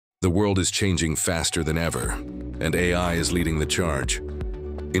The world is changing faster than ever, and AI is leading the charge.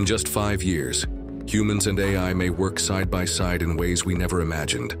 In just 5 years, humans and AI may work side by side in ways we never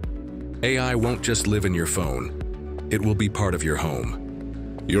imagined. AI won't just live in your phone. It will be part of your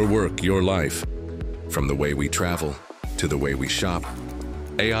home, your work, your life. From the way we travel to the way we shop,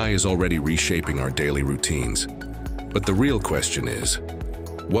 AI is already reshaping our daily routines. But the real question is,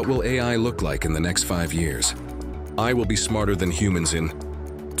 what will AI look like in the next 5 years? I will be smarter than humans in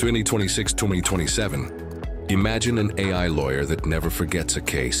 2026-2027. Imagine an AI lawyer that never forgets a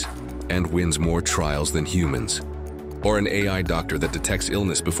case and wins more trials than humans. Or an AI doctor that detects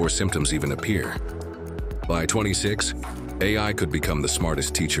illness before symptoms even appear. By 26, AI could become the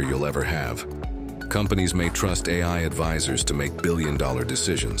smartest teacher you'll ever have. Companies may trust AI advisors to make billion-dollar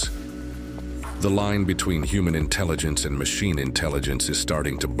decisions. The line between human intelligence and machine intelligence is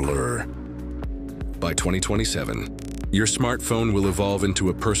starting to blur. By 2027, your smartphone will evolve into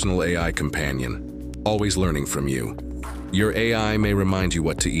a personal AI companion, always learning from you. Your AI may remind you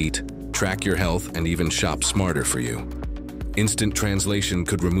what to eat, track your health, and even shop smarter for you. Instant translation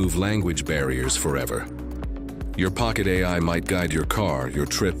could remove language barriers forever. Your pocket AI might guide your car, your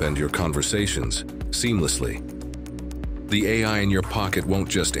trip, and your conversations seamlessly. The AI in your pocket won't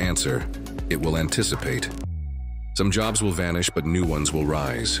just answer, it will anticipate. Some jobs will vanish, but new ones will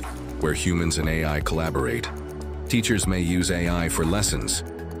rise, where humans and AI collaborate. Teachers may use AI for lessons,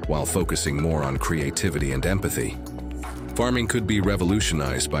 while focusing more on creativity and empathy. Farming could be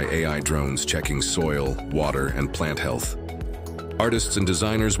revolutionized by AI drones checking soil, water, and plant health. Artists and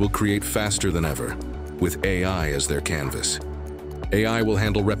designers will create faster than ever, with AI as their canvas. AI will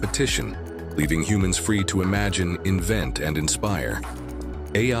handle repetition, leaving humans free to imagine, invent, and inspire.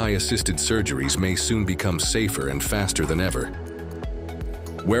 AI-assisted surgeries may soon become safer and faster than ever.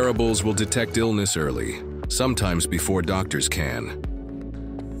 Wearables will detect illness early, sometimes before doctors can.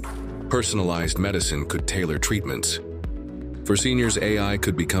 Personalized medicine could tailor treatments. For seniors, AI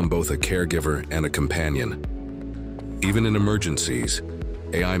could become both a caregiver and a companion. Even in emergencies,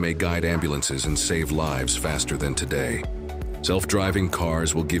 AI may guide ambulances and save lives faster than today. Self-driving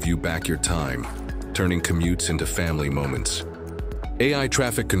cars will give you back your time, turning commutes into family moments. AI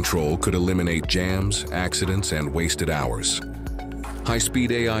traffic control could eliminate jams, accidents, and wasted hours.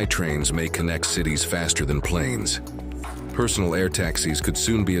 High-speed AI trains may connect cities faster than planes. Personal air taxis could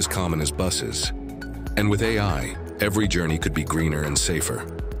soon be as common as buses. And with AI, every journey could be greener and safer.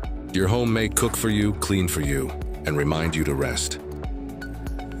 Your home may cook for you, clean for you, and remind you to rest.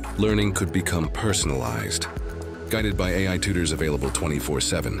 Learning could become personalized, guided by AI tutors available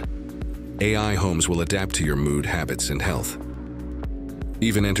 24/7. AI homes will adapt to your mood, habits, and health.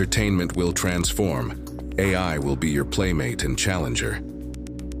 Even entertainment will transform. AI will be your playmate and challenger.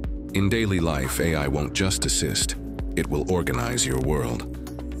 In daily life, AI won't just assist, it will organize your world.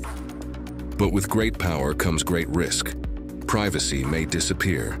 But with great power comes great risk. Privacy may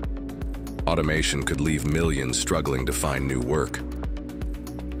disappear. Automation could leave millions struggling to find new work.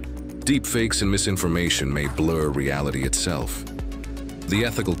 Deepfakes and misinformation may blur reality itself. The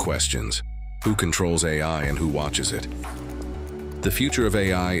ethical questions: who controls AI and who watches it? The future of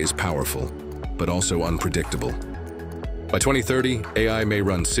AI is powerful, but also unpredictable. By 2030, AI may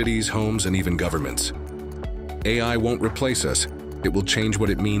run cities, homes, and even governments. AI won't replace us, it will change what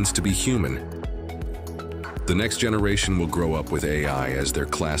it means to be human. The next generation will grow up with AI as their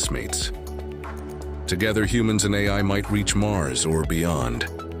classmates. Together, humans and AI might reach Mars or beyond.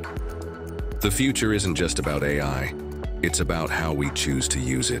 The future isn't just about AI, it's about how we choose to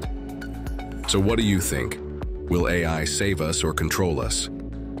use it. So what do you think? Will AI save us or control us?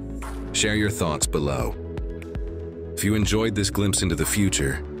 Share your thoughts below. If you enjoyed this glimpse into the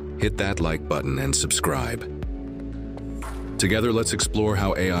future, hit that like button and subscribe. Together, let's explore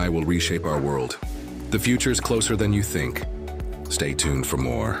how AI will reshape our world. The future is closer than you think. Stay tuned for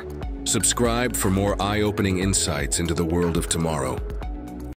more. Subscribe for more eye-opening insights into the world of tomorrow.